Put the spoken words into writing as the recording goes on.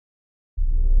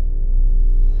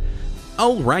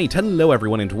Alright, hello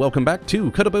everyone and welcome back to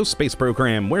Kottabos Space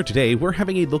Program, where today we're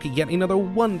having a look at yet another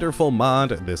wonderful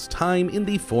mod, this time in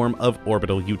the form of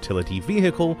Orbital Utility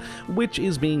Vehicle, which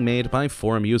is being made by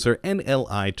forum user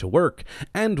NLI to work.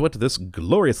 And what this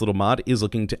glorious little mod is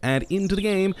looking to add into the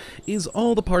game is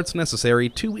all the parts necessary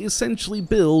to essentially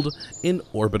build an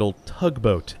orbital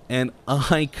tugboat. And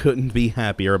I couldn't be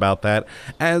happier about that,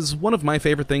 as one of my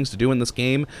favorite things to do in this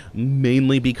game,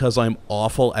 mainly because I'm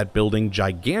awful at building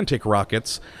gigantic rockets,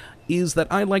 is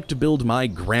that I like to build my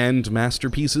grand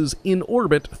masterpieces in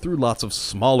orbit through lots of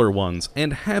smaller ones,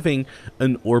 and having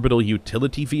an orbital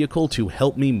utility vehicle to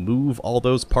help me move all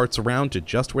those parts around to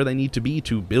just where they need to be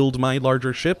to build my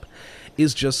larger ship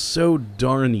is just so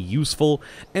darn useful.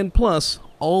 And plus,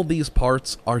 all these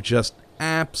parts are just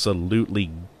absolutely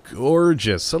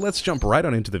gorgeous. So let's jump right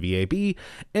on into the VAB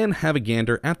and have a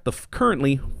gander at the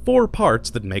currently 4 parts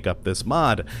that make up this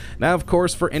mod. Now, of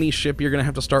course, for any ship, you're going to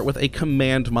have to start with a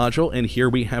command module, and here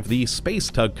we have the Space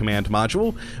Tug command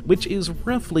module, which is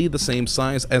roughly the same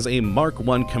size as a Mark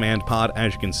I command pod,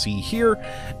 as you can see here,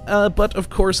 but of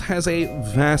course has a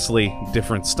vastly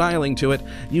different styling to it.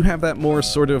 You have that more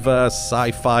sort of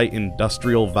sci-fi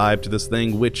industrial vibe to this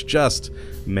thing, which just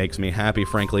makes me happy,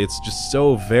 frankly. It's just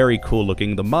so very cool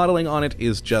looking. The modeling on it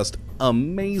is just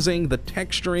amazing. The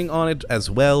texturing on it as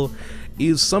well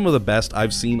is some of the best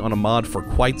I've seen on a mod for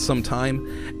quite some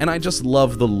time, and I just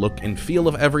love the look and feel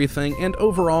of everything, and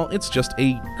overall it's just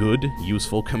a good,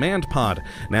 useful command pod.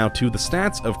 Now, to the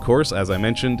stats, of course, as I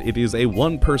mentioned, it is a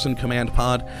one-person command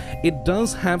pod. It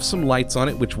does have some lights on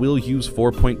it, which will use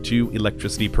 4.2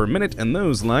 electricity per minute, and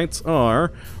those lights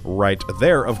are right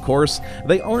there, of course.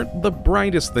 They aren't the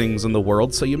brightest things in the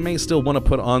world, so you may still want to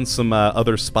put on some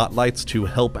other spotlights to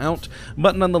help out,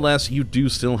 but nonetheless, you do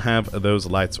still have those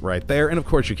lights right there. And of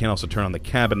course you can also turn on the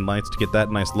cabin lights to get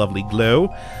that nice lovely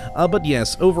glow. But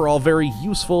yes, overall very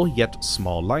useful yet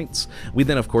small lights. We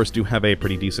then of course do have a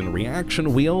pretty decent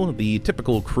reaction wheel, the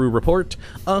typical crew report,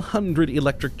 100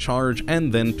 electric charge,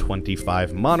 and then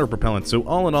 25 monopropellant. So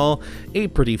all in all, a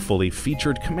pretty fully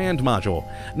featured command module.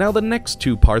 Now the next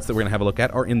 2 parts that we're going to have a look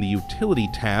at are in the utility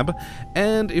tab,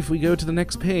 and if we go to the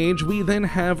next page, we then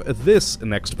have this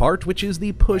next part, which is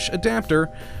the push adapter,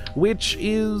 which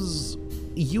is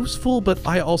useful, but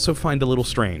I also find a little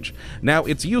strange. Now,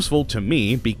 it's useful to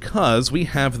me because we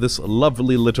have this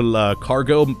lovely little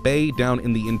cargo bay down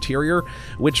in the interior,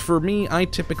 which for me, I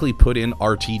typically put in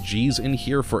RTGs in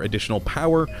here for additional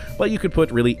power, but you could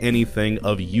put really anything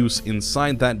of use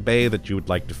inside that bay that you would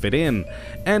like to fit in,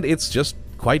 and it's just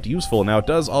quite useful. Now, it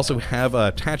does also have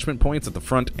attachment points at the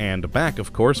front and back,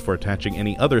 of course, for attaching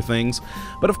any other things,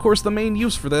 but of course the main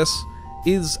use for this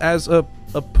is as a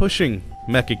pushing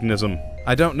mechanism.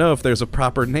 I don't know if there's a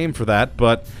proper name for that,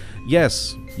 but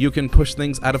yes, you can push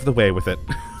things out of the way with it.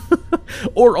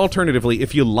 Or alternatively,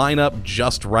 if you line up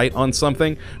just right on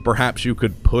something, perhaps you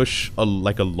could push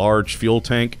like a large fuel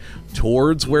tank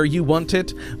towards where you want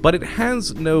it, but it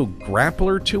has no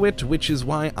grappler to it, which is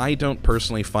why I don't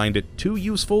personally find it too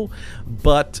useful.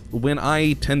 But when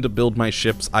I tend to build my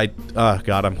ships, God,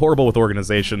 I'm horrible with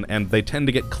organization, and they tend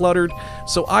to get cluttered,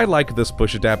 so I like this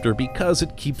push adapter because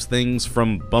it keeps things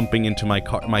from bumping into my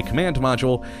command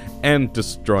module and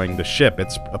destroying the ship.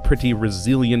 It's a pretty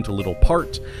resilient little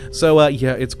part, so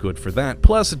yeah, it's good for that.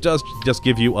 Plus, it does just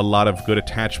give you a lot of good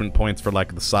attachment points for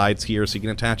like the sides here, so you can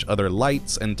attach other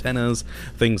lights, antennas,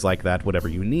 things like that, whatever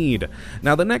you need.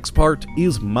 Now, the next part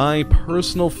is my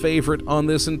personal favorite on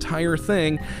this entire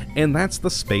thing, and that's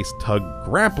the Space Tug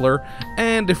Grappler.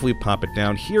 And if we pop it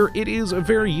down here, it is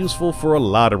very useful for a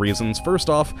lot of reasons.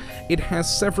 First off, it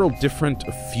has several different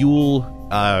fuel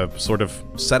sort of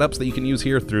setups that you can use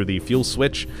here through the fuel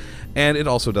switch, and it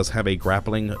also does have a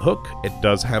grappling hook. It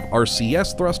does have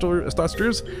RCS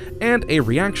thrusters, and a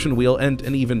reaction wheel, and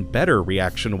an even better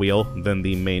reaction wheel than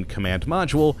the main command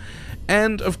module.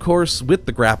 And of course, with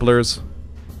the grapplers,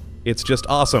 it's just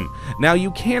awesome. Now,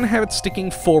 you can have it sticking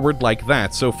forward like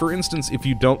that, so for instance, if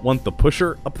you don't want the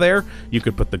pusher up there, you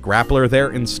could put the grappler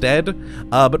there instead,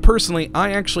 but personally,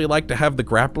 I actually like to have the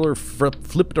grappler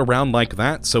flipped around like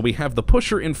that, so we have the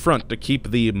pusher in front to keep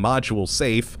the module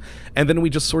safe, and then we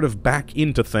just sort of back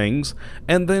into things,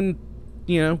 and then,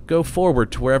 you know, go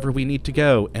forward to wherever we need to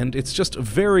go. And it's just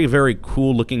very, very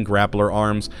cool looking grappler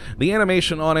arms. The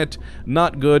animation on it,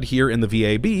 not good here in the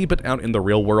VAB, but out in the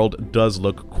real world does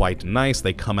look quite nice.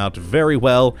 They come out very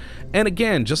well. And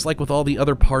again, just like with all the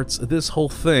other parts, this whole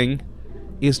thing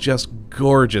is just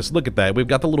gorgeous. Look at that. We've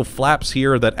got the little flaps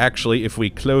here that actually, if we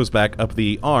close back up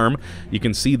the arm, you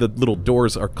can see the little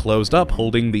doors are closed up,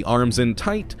 holding the arms in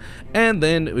tight. And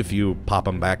then if you pop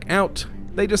them back out,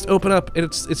 they just open up, and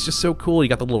it's just so cool. You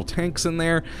got the little tanks in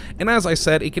there, and as I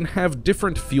said, it can have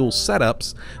different fuel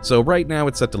setups. So right now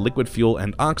it's set to liquid fuel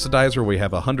and oxidizer. We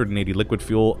have 180 liquid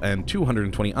fuel and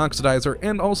 220 oxidizer,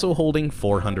 and also holding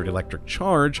 400 electric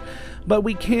charge. But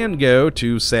we can go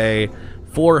to, say,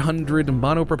 400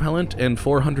 monopropellant and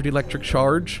 400 electric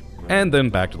charge, and then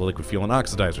back to the liquid fuel and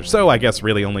oxidizer. So I guess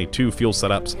really only 2 fuel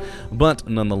setups, but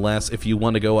nonetheless, if you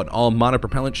want to go an all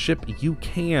monopropellant ship, you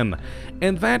can.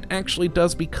 And that actually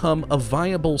does become a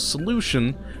viable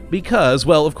solution because,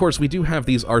 well, of course, we do have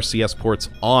these RCS ports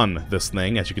on this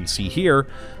thing, as you can see here,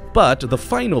 but the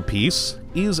final piece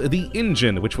is the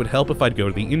engine, which would help if I'd go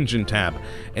to the engine tab.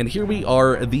 And here we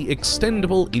are, the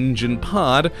Extendable Engine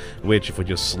Pod, which if we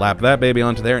just slap that baby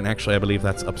onto there, and actually I believe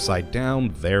that's upside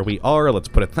down, there we are, let's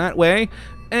put it that way.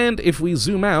 And if we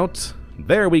zoom out,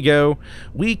 there we go,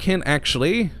 we can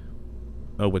actually,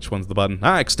 oh, which one's the button?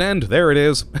 Extend, there it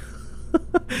is.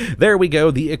 There we go,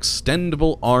 the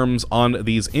extendable arms on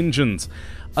these engines.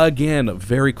 Again,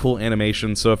 very cool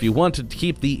animation, so if you want to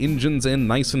keep the engines in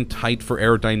nice and tight for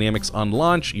aerodynamics on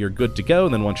launch, you're good to go.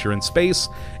 Then once you're in space,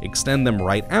 extend them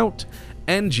right out,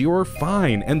 and you're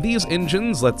fine. And these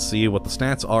engines, let's see what the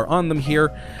stats are on them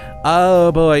here.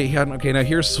 Oh boy, okay, now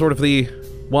here's sort of the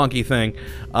wonky thing.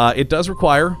 It does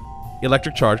require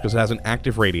electric charge because it has an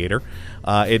active radiator.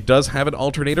 It does have an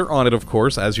alternator on it, of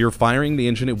course. As you're firing the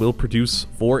engine, it will produce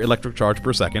 4 electric charge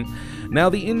per second. Now,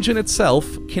 the engine itself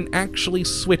can actually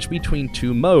switch between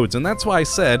 2 modes, and that's why I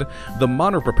said the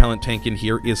monopropellant tank in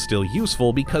here is still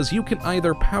useful, because you can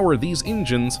either power these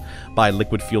engines by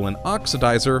liquid fuel and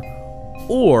oxidizer,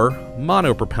 or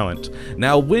monopropellant.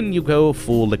 Now, when you go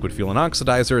full liquid fuel and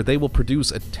oxidizer, they will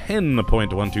produce a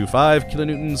 10.125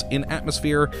 kilonewtons in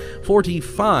atmosphere,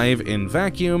 45 in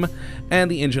vacuum,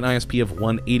 and the engine ISP of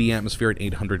 180 atmosphere at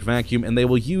 800 vacuum, and they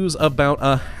will use about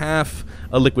a half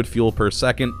a liquid fuel per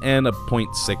second and a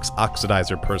 0.6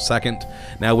 oxidizer per second.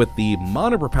 Now, with the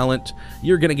monopropellant,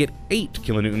 you're going to get 8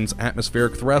 kilonewtons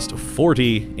atmospheric thrust,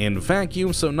 40 in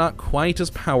vacuum, so not quite as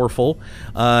powerful.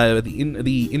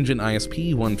 The engine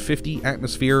ISP, 150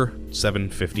 atmosphere,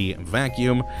 750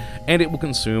 vacuum, and it will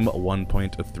consume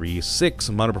 1.36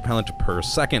 monopropellant per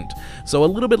second. So a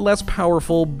little bit less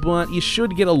powerful, but you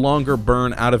should get a longer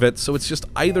burn out of it, so it's just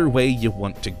either way you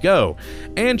want to go.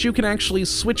 And you can actually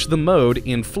switch the mode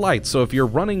in flight, so if you're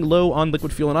running low on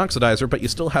liquid fuel and oxidizer, but you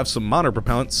still have some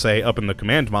monopropellant, say up in the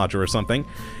command module or something,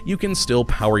 you can still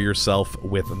power yourself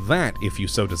with that if you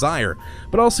so desire.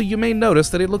 But also you may notice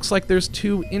that it looks like there's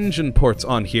 2 engine ports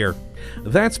on here.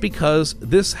 That's because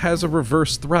this has a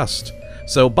reverse thrust.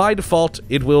 So by default,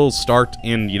 it will start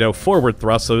in, forward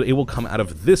thrust, so it will come out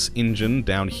of this engine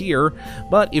down here,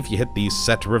 but if you hit the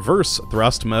set reverse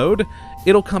thrust mode,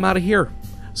 it'll come out of here.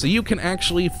 So you can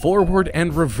actually forward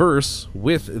and reverse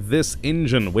with this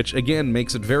engine, which again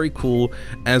makes it very cool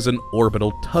as an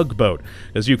orbital tugboat,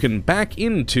 as you can back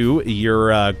into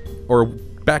your,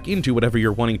 back into whatever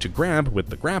you're wanting to grab with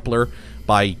the grappler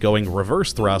by going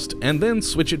reverse thrust, and then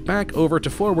switch it back over to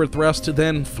forward thrust to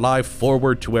then fly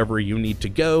forward to wherever you need to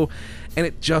go, and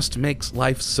it just makes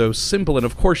life so simple. And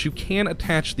of course you can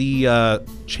attach the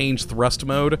change thrust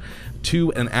mode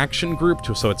to an action group,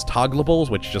 so it's toggleable,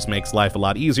 which just makes life a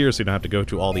lot easier, so you don't have to go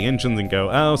to all the engines and go,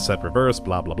 oh, set reverse,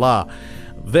 blah blah blah.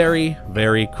 Very,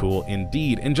 very cool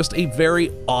indeed, and just a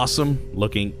very awesome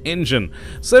looking engine.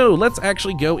 So let's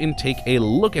actually go and take a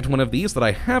look at one of these that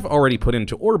I have already put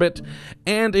into orbit,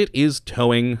 and it is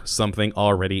towing something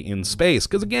already in space.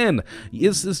 Because again,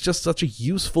 this is just such a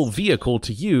useful vehicle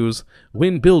to use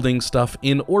when building stuff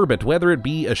in orbit, whether it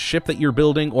be a ship that you're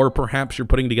building, or perhaps you're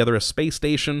putting together a space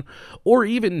station, or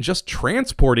even just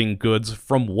transporting goods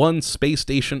from one space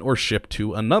station or ship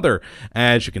to another.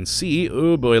 As you can see,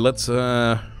 oh boy, let's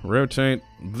rotate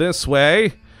this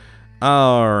way.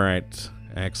 Alright,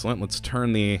 excellent. Let's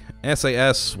turn the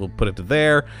SAS, we'll put it to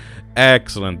there.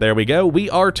 Excellent, there we go. We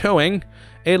are towing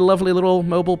a lovely little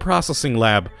mobile processing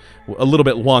lab. A little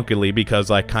bit wonkily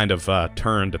because I kind of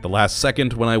turned at the last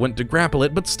second when I went to grapple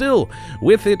it, but still,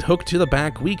 with it hooked to the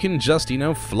back, we can just,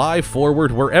 fly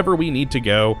forward wherever we need to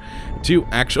go to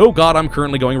actually... Oh god, I'm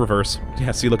currently going reverse.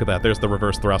 Yeah, see, look at that. There's the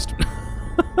reverse thrust.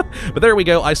 But there we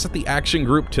go, I set the action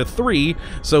group to 3,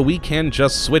 so we can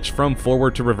just switch from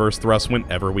forward to reverse thrust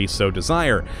whenever we so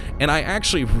desire. And I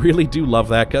actually really do love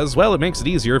that, because, well, it makes it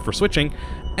easier for switching,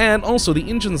 and also the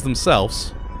engines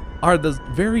themselves are the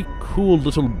very cool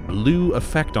little blue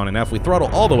effect on it. Now, if we throttle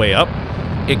all the way up,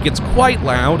 it gets quite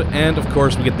loud, and of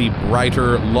course we get the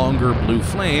brighter, longer blue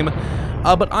flame.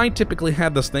 But I typically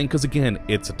have this thing because, again,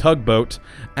 it's a tugboat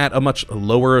at a much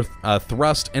lower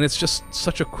thrust, and it's just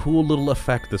such a cool little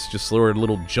effect, this just sort of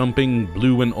little jumping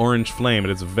blue and orange flame.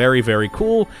 It is very, very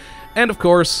cool. And, of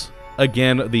course,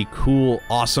 again, the cool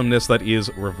awesomeness that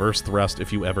is reverse thrust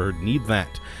if you ever need that.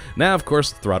 Now, of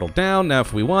course, throttle down. Now,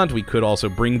 if we want, we could also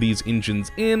bring these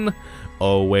engines in.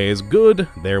 Always good.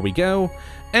 There we go.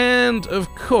 And,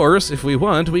 of course, if we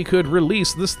want, we could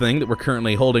release this thing that we're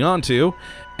currently holding on to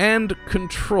and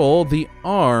control the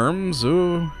arms.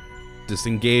 Ooh,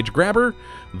 disengage grabber.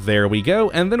 There we go.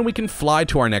 And then we can fly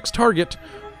to our next target.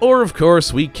 Or, of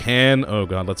course, we can... Oh,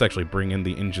 God, let's actually bring in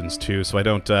the engines, too, so I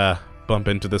don't bump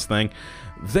into this thing.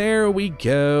 There we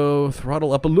go.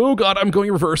 Throttle up a little. Oh, God, I'm going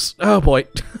reverse. Oh, boy.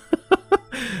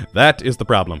 That is the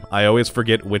problem. I always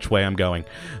forget which way I'm going.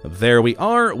 There we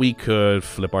are. We could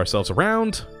flip ourselves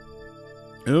around.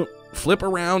 Oh, flip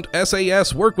around.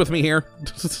 SAS, work with me here.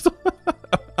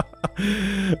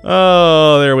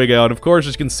 Oh, there we go. And of course,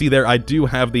 as you can see there, I do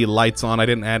have the lights on. I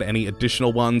didn't add any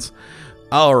additional ones.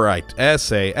 Alright,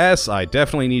 SAS, I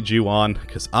definitely need you on,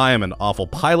 because I am an awful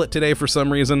pilot today for some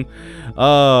reason.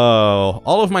 Oh,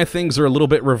 all of my things are a little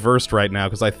bit reversed right now,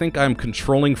 because I think I'm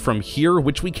controlling from here,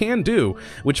 which we can do,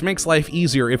 which makes life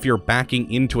easier if you're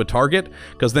backing into a target,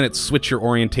 because then it switches your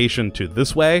orientation to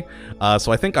this way.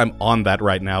 So I think I'm on that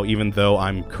right now, even though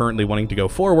I'm currently wanting to go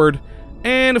forward.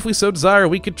 And if we so desire,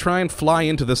 we could try and fly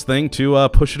into this thing to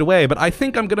push it away, but I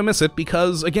think I'm going to miss it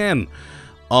because, again...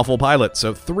 Awful pilot.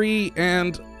 So 3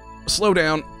 and slow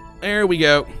down. There we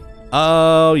go.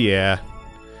 Oh, yeah.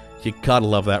 You gotta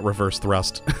love that reverse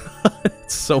thrust.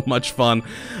 It's so much fun.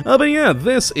 But yeah,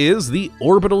 this is the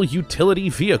Orbital Utility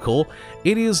Vehicle.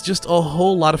 It is just a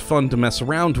whole lot of fun to mess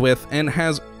around with and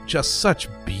has just such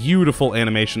beautiful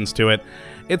animations to it.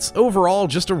 It's overall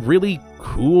just a really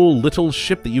cool little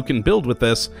ship that you can build with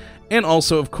this, and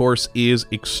also, of course, is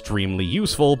extremely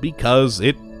useful because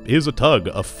it is a tug,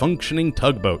 a functioning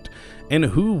tugboat, and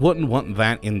who wouldn't want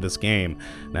that in this game?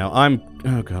 Now,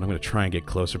 oh god, I'm going to try and get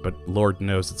closer, but Lord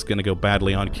knows it's going to go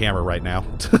badly on camera right now.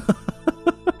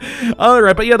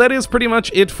 Alright, but yeah, that is pretty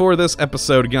much it for this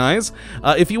episode, guys.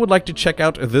 If you would like to check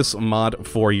out this mod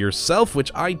for yourself,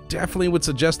 which I definitely would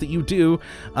suggest that you do,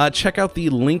 check out the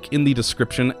link in the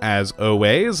description as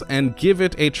always, and give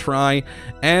it a try.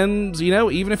 And, you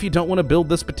know, even if you don't want to build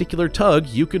this particular tug,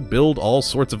 you could build all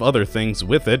sorts of other things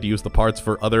with it, use the parts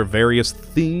for other various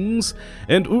things.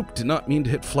 And, oop, did not mean to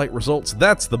hit flight results.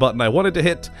 That's the button I wanted to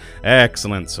hit.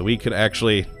 Excellent, so we could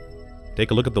actually...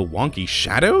 take a look at the wonky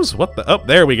shadows? What the... oh,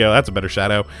 there we go. That's a better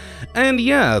shadow. And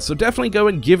yeah, so definitely go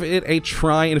and give it a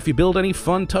try. And if you build any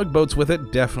fun tugboats with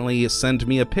it, definitely send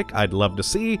me a pic. I'd love to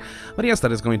see. But yes,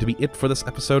 that is going to be it for this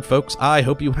episode, folks. I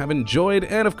hope you have enjoyed,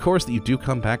 and of course that you do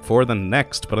come back for the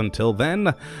next. But until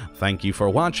then, thank you for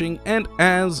watching, and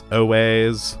as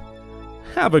always,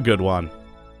 have a good one.